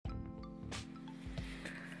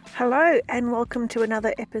Hello and welcome to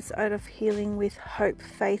another episode of Healing with Hope,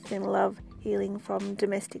 Faith and Love, Healing from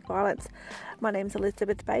Domestic Violence. My name's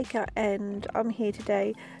Elizabeth Baker and I'm here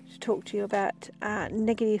today to talk to you about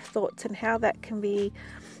negative thoughts and how that can be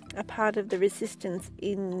a part of the resistance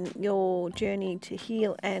in your journey to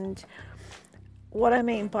heal. And what I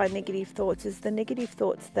mean by negative thoughts is the negative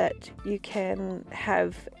thoughts that you can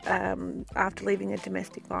have after leaving a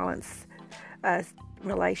domestic violence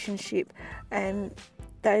relationship. And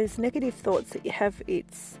those negative thoughts that you have,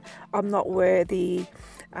 it's I'm not worthy,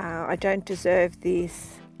 I don't deserve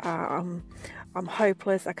this, I'm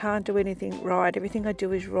hopeless, I can't do anything right, everything I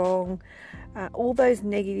do is wrong. All those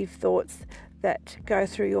negative thoughts that go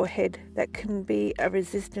through your head that can be a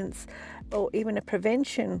resistance or even a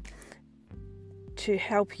prevention to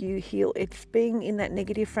help you heal. It's being in that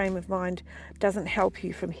negative frame of mind doesn't help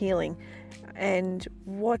you from healing. And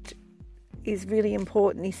what is really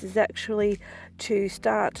important is actually to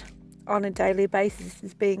start on a daily basis,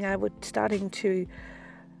 is starting to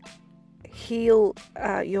heal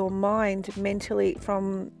your mind mentally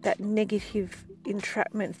from that negative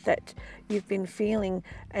entrapment that you've been feeling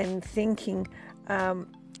and thinking,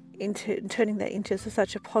 into turning that into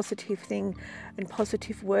such a positive thing and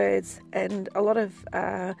positive words and a lot of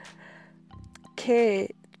care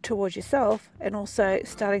towards yourself, and also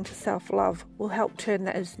starting to self-love will help turn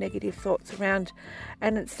those negative thoughts around.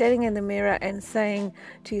 And it's standing in the mirror and saying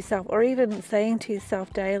to yourself, or even saying to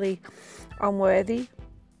yourself daily, I'm worthy,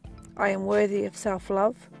 I am worthy of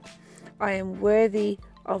self-love, I am worthy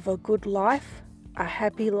of a good life, a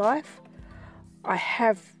happy life, I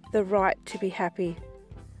have the right to be happy,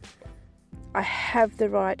 I have the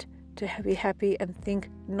right to be happy and think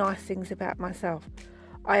nice things about myself,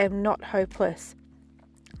 I am not hopeless,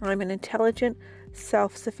 I'm an intelligent,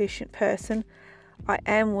 self-sufficient person. I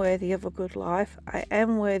am worthy of a good life. I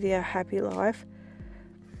am worthy of a happy life.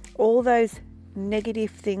 All those negative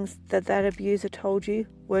things that abuser told you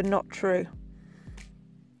were not true.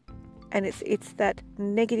 And it's that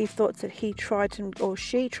negative thoughts that he tried to, or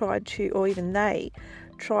she tried to, or even they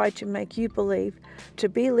tried to make you believe, to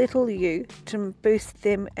belittle you, to boost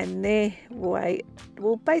them and their way,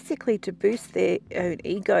 well, basically to boost their own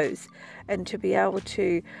egos and to be able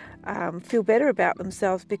to feel better about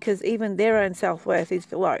themselves, because even their own self-worth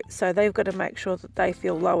is low. So they've got to make sure that they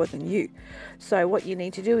feel lower than you. So what you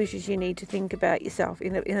need to do is you need to think about yourself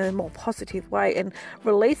in a more positive way and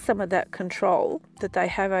release some of that control that they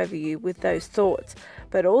have over you with those thoughts,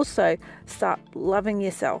 but also start loving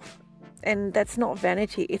yourself. And that's not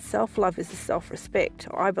vanity, it's self-love, it's a self-respect,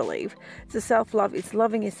 I believe. It's a self-love, it's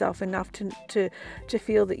loving yourself enough to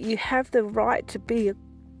feel that you have the right to be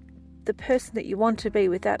the person that you want to be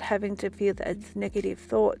without having to feel those negative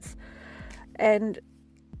thoughts. And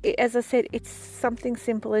as I said, it's something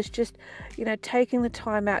simple as just, taking the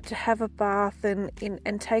time out to have a bath and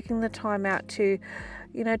taking the time out to,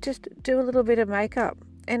 just do a little bit of makeup.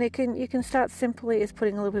 And you can start simply as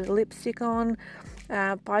putting a little bit of lipstick on,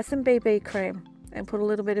 buy some BB cream and put a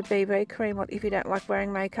little bit of BB cream on if you don't like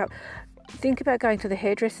wearing makeup. Think about going to the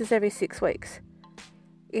hairdressers every 6 weeks.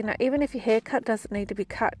 Even if your haircut doesn't need to be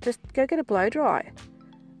cut, just go get a blow dry.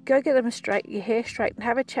 Go get your hair straight and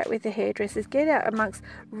have a chat with the hairdressers. Get out amongst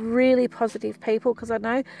really positive people, because I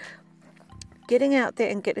know getting out there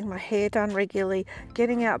and getting my hair done regularly,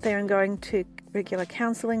 getting out there and going to regular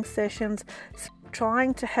counselling sessions,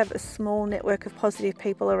 trying to have a small network of positive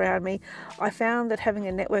people around me. I found that having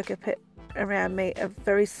a network around me, a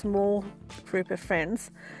very small group of friends,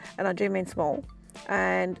 and I do mean small,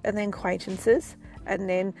 and then acquaintances, and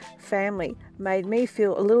then family, made me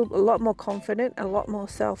feel a lot more confident,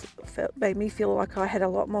 made me feel like I had a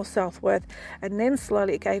lot more self-worth. And then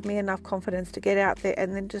slowly it gave me enough confidence to get out there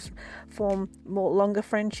and then just form more longer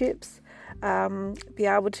friendships, be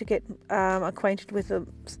able to get acquainted with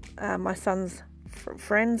my son's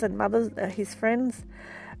friends and his friends,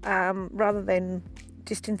 rather than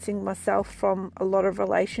distancing myself from a lot of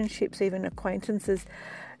relationships, even acquaintances.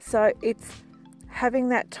 So it's having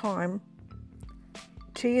that time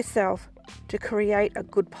to yourself to create a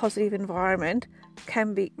good positive environment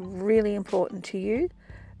can be really important to you,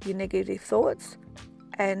 your negative thoughts,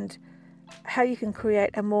 and how you can create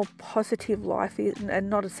a more positive life and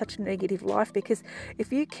not such a negative life. Because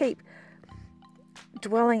if you keep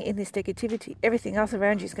dwelling in this negativity, everything else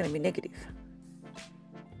around you is going to be negative.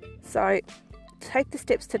 So take the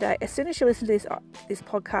steps today. As soon as you listen to this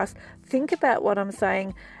podcast, think about what I'm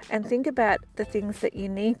saying and think about the things that you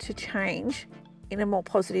need to change in a more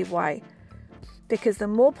positive way. Because the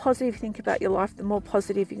more positive you think about your life, the more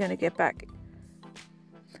positive you're going to get back.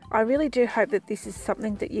 I really do hope that this is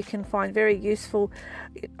something that you can find very useful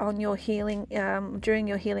on your healing, during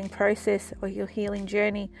your healing process or your healing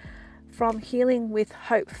journey, from healing with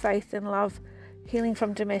hope, faith and love, healing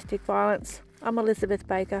from domestic violence. I'm Elizabeth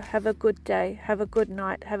Baker. Have a good day, have a good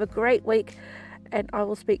night, have a great week, and I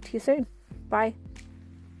will speak to you soon. Bye.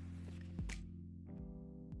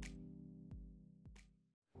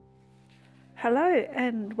 Hello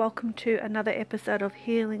and welcome to another episode of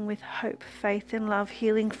Healing with Hope, Faith and Love,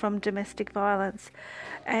 healing from domestic violence.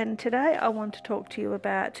 And today I want to talk to you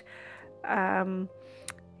about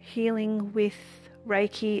healing with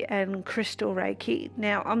Reiki and crystal Reiki.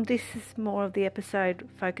 Now, this is more of the episode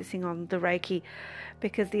focusing on the Reiki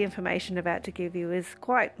because the information I'm about to give you is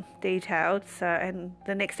quite detailed. And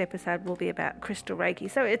the next episode will be about crystal Reiki.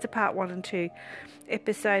 So it's a part 1 and 2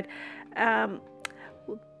 episode.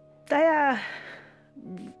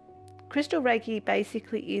 Crystal Reiki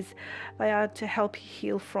basically they are to help you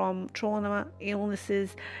heal from trauma,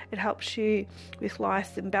 illnesses. It helps you with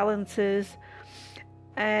life's imbalances.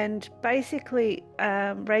 And basically,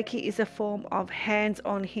 Reiki is a form of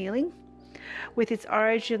hands-on healing, with its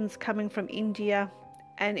origins coming from India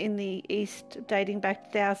and in the East, dating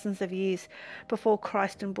back thousands of years before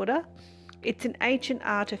Christ and Buddha. It's an ancient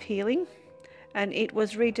art of healing, and it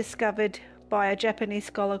was rediscovered by a Japanese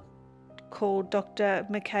scholar called Dr.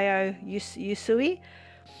 Mikao Usui.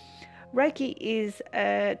 Reiki is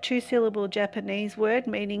a 2-syllable Japanese word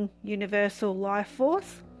meaning universal life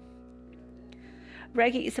force.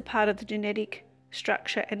 Reiki is a part of the genetic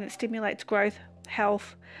structure and it stimulates growth,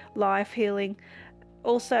 health, life, healing.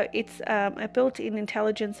 Also, it's a built-in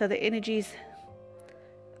intelligence, so the energies,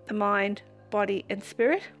 the mind, body and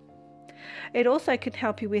spirit. It also can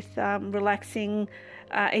help you with relaxing.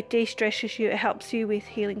 It de-stresses you. It helps you with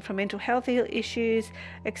healing from mental health issues,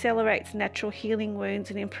 accelerates natural healing wounds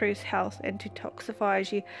and improves health and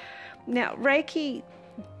detoxifies you. Now, Reiki,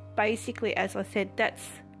 basically, as I said, that's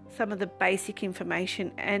some of the basic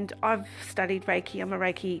information, and I've studied Reiki. I'm a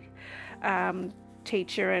Reiki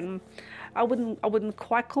teacher, and I wouldn't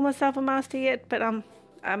quite call myself a master yet, but I'm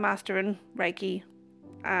a master in Reiki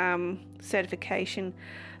certification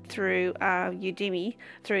through Udemy,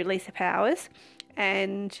 through Lisa Powers.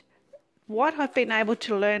 And what I've been able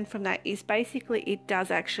to learn from that is basically it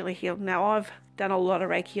does actually heal. Now, I've done a lot of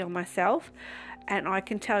Reiki on myself, and I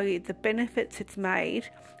can tell you the benefits it's made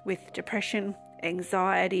with depression,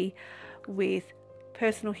 anxiety, with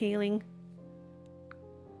personal healing.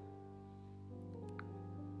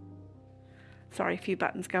 Sorry, a few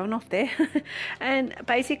buttons going off there. And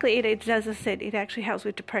basically, it, as I said, it actually helps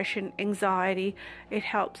with depression, anxiety. It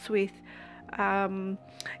helps with,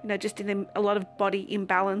 just in a lot of body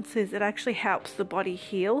imbalances. It actually helps the body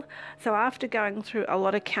heal. So after going through a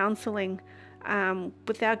lot of counselling,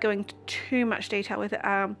 without going into too much detail with it,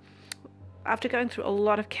 after going through a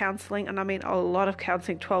lot of counselling, and I mean a lot of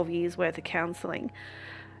counselling, 12 years worth of counselling,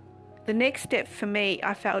 the next step for me,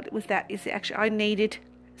 I felt, I needed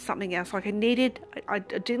something else. Like I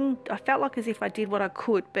felt like as if I did what I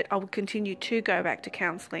could, but I would continue to go back to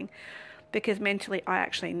counselling because mentally I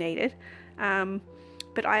actually needed.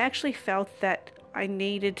 But I actually felt that I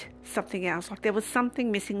needed something else. Like there was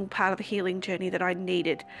something missing, part of the healing journey that I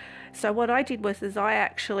needed. So what I did was I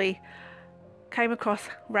actually came across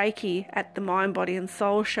Reiki at the Mind, Body and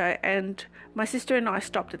Soul show, and my sister and I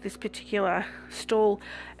stopped at this particular stall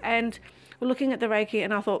and we're looking at the Reiki,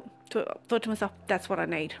 and I thought to myself, that's what I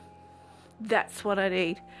need. That's what I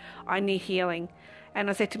need. I need healing. And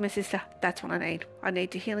I said to my sister, that's what I need. I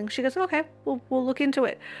need healing. She goes, okay, we'll look into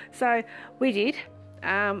it. So we did.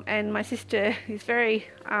 And my sister is very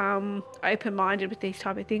open-minded with these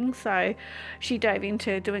type of things. So she dove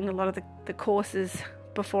into doing a lot of the courses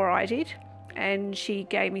before I did. And she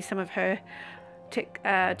gave me some of her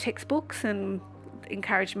textbooks and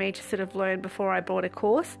encouraged me to sort of learn before I bought a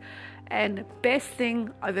course. And best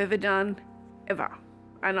thing I've ever done, ever.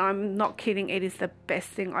 And I'm not kidding, it is the best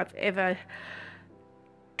thing I've ever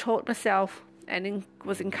taught myself and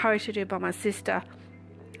was encouraged to do by my sister,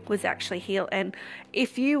 was actually heal. And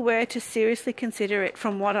if you were to seriously consider it,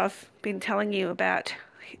 from what I've been telling you about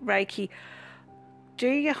Reiki, do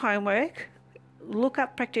your homework, look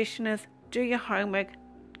up practitioners, do your homework,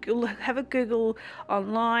 have a Google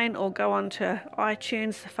online or go onto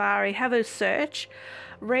iTunes, Safari, have a search,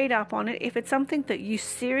 read up on it. If it's something that you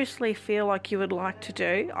seriously feel like you would like to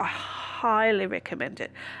do, I highly recommend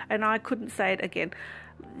it. And I couldn't say it again.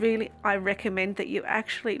 Really, I recommend that you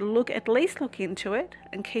actually at least look into it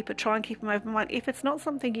and try and keep an open mind. If it's not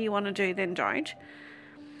something you want to do, then don't.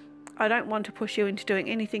 I don't want to push you into doing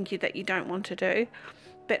anything that you don't want to do.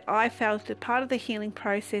 But I felt that part of the healing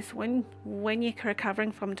process when you're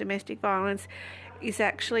recovering from domestic violence is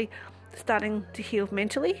actually starting to heal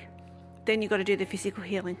mentally. Then you've got to do the physical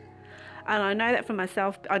healing. And I know that for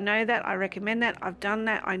myself. I know that. I recommend that. I've done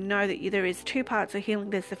that. I know that there is two parts of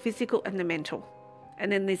healing. There's the physical and the mental.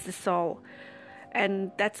 And then there's the soul.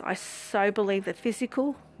 And I so believe that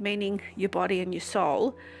physical, meaning your body and your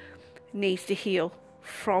soul, needs to heal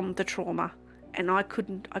from the trauma. And I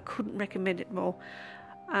couldn't recommend it more.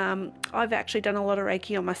 I've actually done a lot of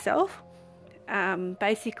Reiki on myself.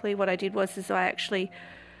 Basically what I did was I actually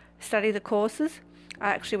studied the courses. I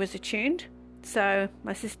actually was attuned. So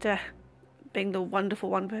my sister, being the wonderful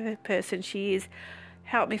person she is,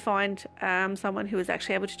 helped me find someone who was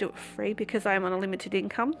actually able to do it free because I am on a limited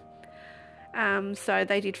income. So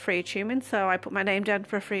they did free attunement. So I put my name down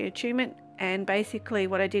for a free attunement. And basically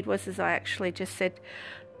what I did was I actually just said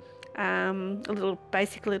a little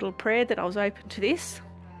prayer that I was open to this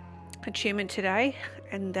attunement today,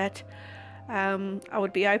 and that I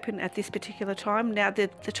would be open at this particular time. Now the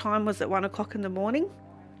time was at 1 o'clock in the morning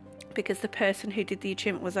because the person who did the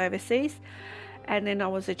attunement was overseas, and then I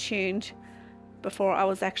was attuned before I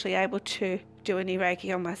was actually able to do any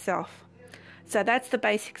Reiki on myself. So that's the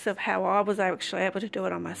basics of how I was actually able to do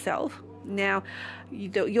it on myself. Now,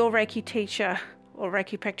 your Reiki teacher or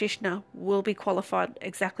Reiki practitioner will be qualified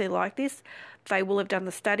exactly like this. They will have done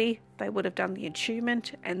the study, they would have done the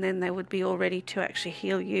attunement, and then they would be all ready to actually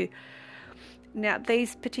heal you. Now,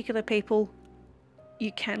 these particular people,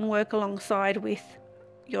 you can work alongside with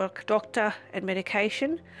your doctor and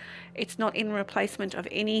medication. It's not in replacement of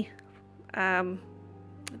any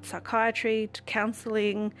psychiatry,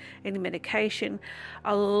 counselling, any medication.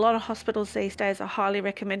 A lot of hospitals these days are highly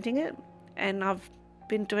recommending it, and I've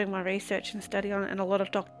been doing my research and study on it, and a lot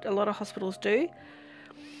of hospitals do.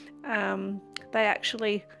 They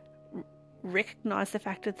actually recognise the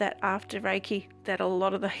fact that after Reiki, that a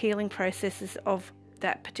lot of the healing processes of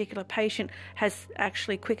that particular patient has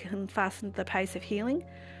actually quickened, fastened the pace of healing.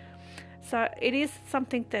 So it is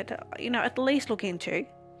something that at least look into.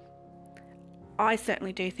 I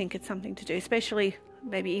certainly do think it's something to do, especially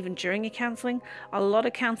maybe even during your counselling. A lot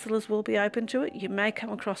of counsellors will be open to it. You may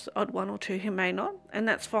come across the odd one or two who may not, and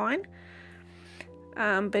that's fine.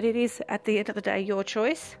 But it is, at the end of the day, your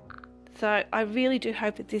choice. So I really do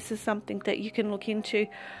hope that this is something that you can look into.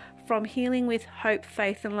 From Healing with Hope,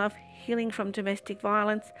 Faith and Love, Healing from Domestic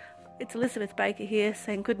Violence. It's Elizabeth Baker here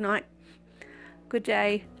saying good night, good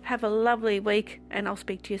day, have a lovely week, and I'll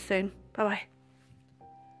speak to you soon. Bye-bye.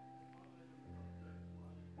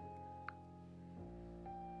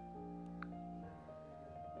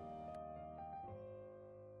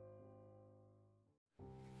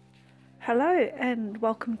 Hello and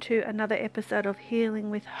welcome to another episode of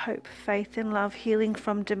Healing with Hope, Faith and Love, Healing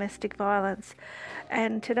from Domestic Violence.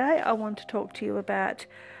 And today I want to talk to you about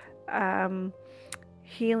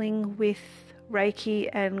healing with Reiki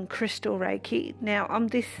and crystal Reiki. Now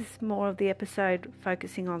this is more of the episode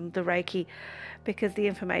focusing on the Reiki because the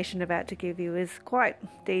information I'm about to give you is quite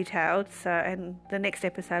detailed. And the next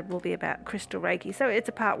episode will be about crystal Reiki. So it's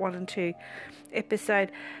a part 1 and 2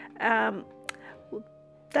 episode.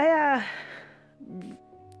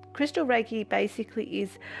 Crystal Reiki basically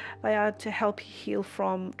they are to help you heal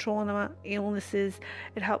from trauma, illnesses.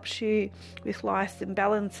 It helps you with life's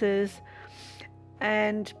imbalances.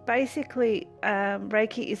 And basically,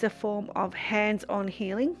 Reiki is a form of hands-on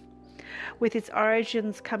healing with its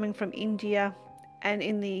origins coming from India and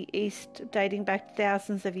in the East dating back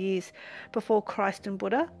thousands of years before Christ and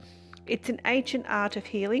Buddha. It's an ancient art of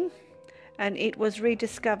healing, and it was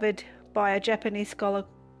rediscovered by a Japanese scholar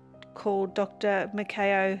called Dr.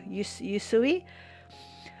 Mikao Usui.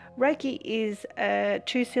 Reiki is a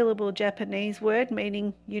 2-syllable Japanese word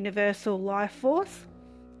meaning universal life force.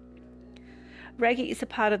 Reiki is a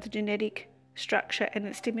part of the genetic structure and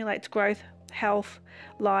it stimulates growth, health,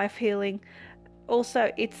 life, healing.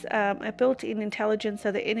 Also, it's a built-in intelligence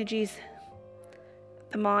of the energies,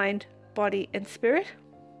 the mind, body and spirit.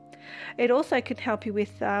 It also can help you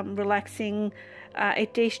with relaxing.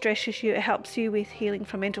 It de-stresses you. It helps you with healing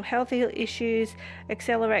from mental health issues,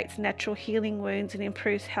 accelerates natural healing wounds and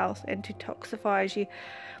improves health and detoxifies you.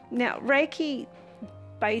 Now, Reiki,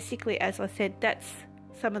 basically, as I said, that's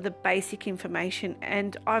some of the basic information.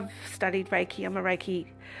 And I've studied Reiki. I'm a Reiki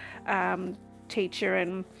teacher,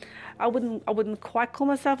 and I wouldn't quite call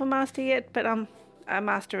myself a master yet, but I'm a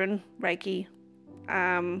master in Reiki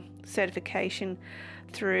certification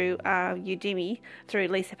through Udemy, through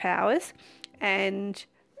Lisa Powers. And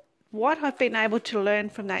what I've been able to learn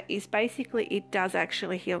from that is basically it does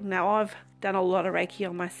actually heal. Now, I've done a lot of Reiki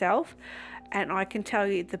on myself, And I can tell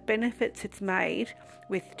you the benefits it's made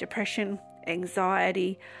with depression,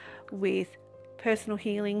 anxiety, with personal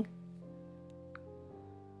healing.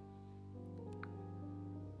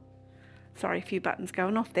 Sorry, a few buttons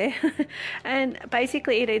going off there. And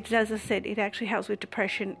basically, as I said, it actually helps with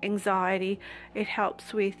depression, anxiety. It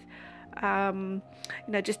helps with,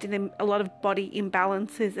 just in a lot of body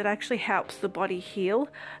imbalances. It actually helps the body heal.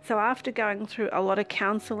 So after going through a lot of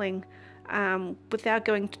counselling, without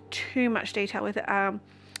going into too much detail with it,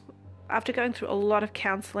 after going through a lot of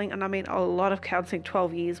counselling, and I mean a lot of counselling,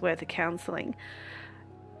 12 years worth of counselling,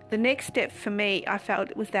 the next step for me, I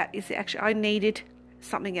felt, was that I needed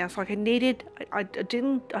something else. Like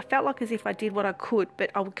I felt like as if I did what I could, but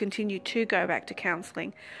I would continue to go back to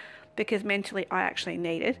counselling because mentally I actually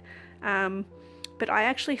needed. But I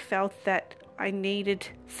actually felt that I needed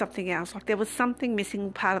something else. Like there was something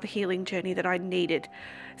missing, part of the healing journey that I needed.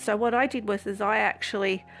 So what I did was I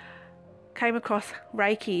actually came across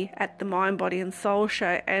Reiki at the Mind, Body and Soul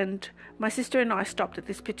show, and my sister and I stopped at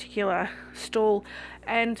this particular stall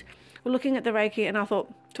and we're looking at the Reiki, and I thought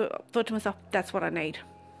to myself, that's what I need.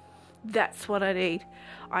 That's what I need.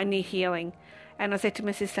 I need healing. And I said to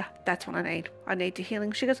my sister, that's what I need. I need to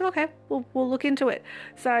healing. She goes, okay, we'll look into it.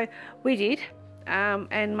 So we did.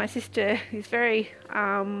 And my sister is very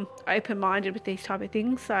open-minded with these type of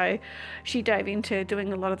things. So she dove into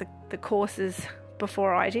doing a lot of the courses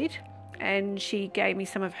before I did. And she gave me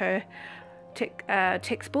some of her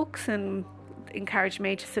textbooks and encouraged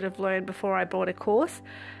me to sort of learn before I bought a course.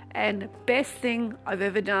 And best thing I've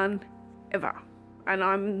ever done, ever. And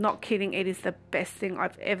I'm not kidding, it is the best thing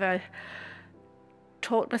I've ever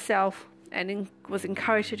taught myself and was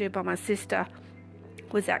encouraged to do by my sister,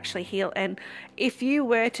 was actually heal. And if you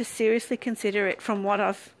were to seriously consider it, from what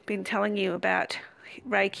I've been telling you about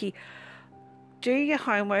Reiki, do your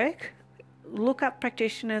homework, look up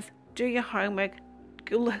practitioners, do your homework,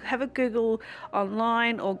 have a Google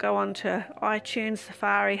online or go onto iTunes,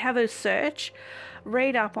 Safari, have a search,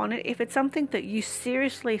 read up on it. If it's something that you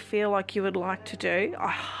seriously feel like you would like to do, I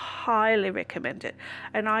highly recommend it.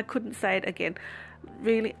 And I couldn't say it again.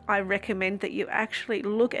 Really, I recommend that you actually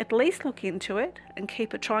at least look into it and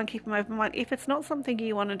try and keep an open mind. If it's not something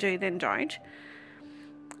you want to do, then don't.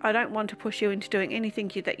 I don't want to push you into doing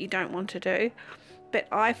anything that you don't want to do. But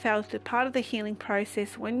I felt that part of the healing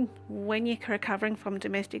process when you're recovering from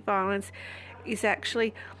domestic violence is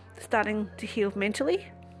actually starting to heal mentally.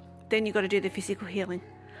 Then you've got to do the physical healing.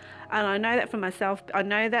 And I know that for myself. I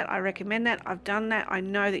know that. I recommend that. I've done that. I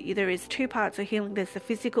know that there is two parts of healing. There's the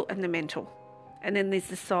physical and the mental. And then there's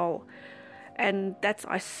the soul. And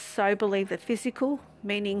I so believe that physical,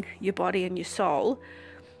 meaning your body and your soul,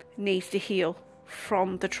 needs to heal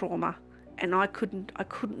from the trauma. And I couldn't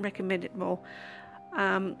recommend it more.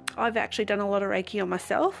 I've actually done a lot of Reiki on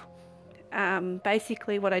myself.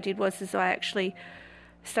 Basically what I did was I actually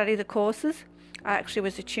studied the courses. I actually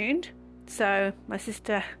was attuned. So my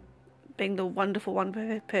sister, being the wonderful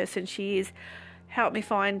person she is, helped me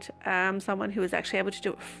find someone who was actually able to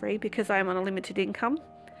do it free because I am on a limited income.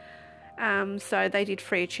 So they did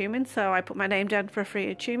free attunement. So I put my name down for a free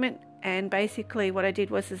attunement. And basically what I did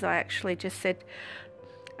was I actually just said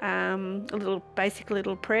a little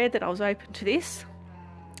prayer that I was open to this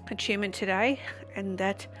attunement today, and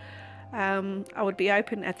that I would be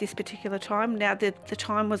open at this particular time. Now the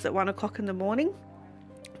time was at 1 o'clock in the morning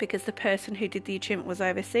because the person who did the attunement was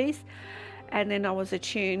overseas, and then I was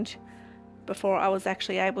attuned before I was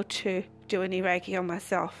actually able to do any Reiki on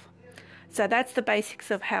myself. So that's the basics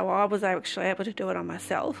of how I was actually able to do it on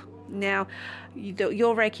myself. Now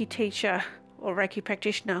your Reiki teacher or Reiki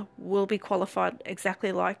practitioner will be qualified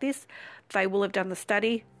exactly like this. They will have done the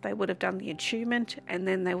study, they would have done the attunement, and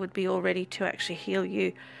then they would be all ready to actually heal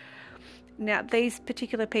you. Now, these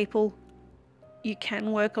particular people, you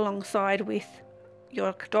can work alongside with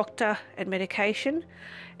your doctor and medication.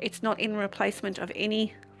 It's not in replacement of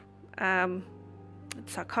any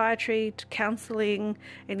psychiatry, counselling,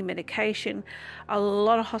 any medication. A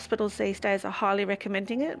lot of hospitals these days are highly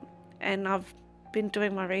recommending it, and I've been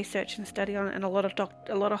doing my research and study on it, and a lot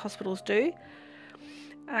of hospitals do.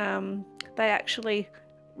 They actually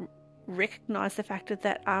recognise the fact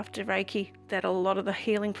that after Reiki, that a lot of the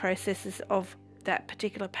healing processes of that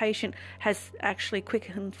particular patient has actually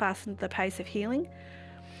quickened and fastened the pace of healing.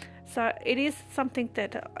 So it is something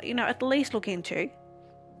that at least look into.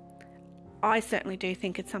 I certainly do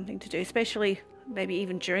think it's something to do, especially maybe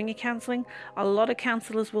even during your counselling. A lot of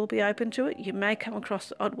counsellors will be open to it. You may come across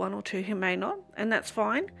the odd one or two who may not, and that's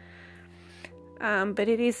fine. But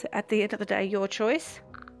it is, at the end of the day, your choice.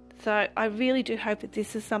 So I really do hope that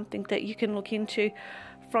this is something that you can look into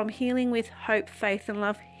from Healing with Hope, Faith and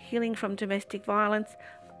Love, Healing from Domestic Violence.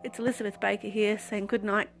 It's Elizabeth Baker here saying good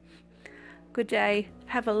night, good day,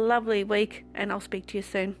 have a lovely week, and I'll speak to you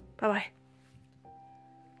soon. Bye-bye.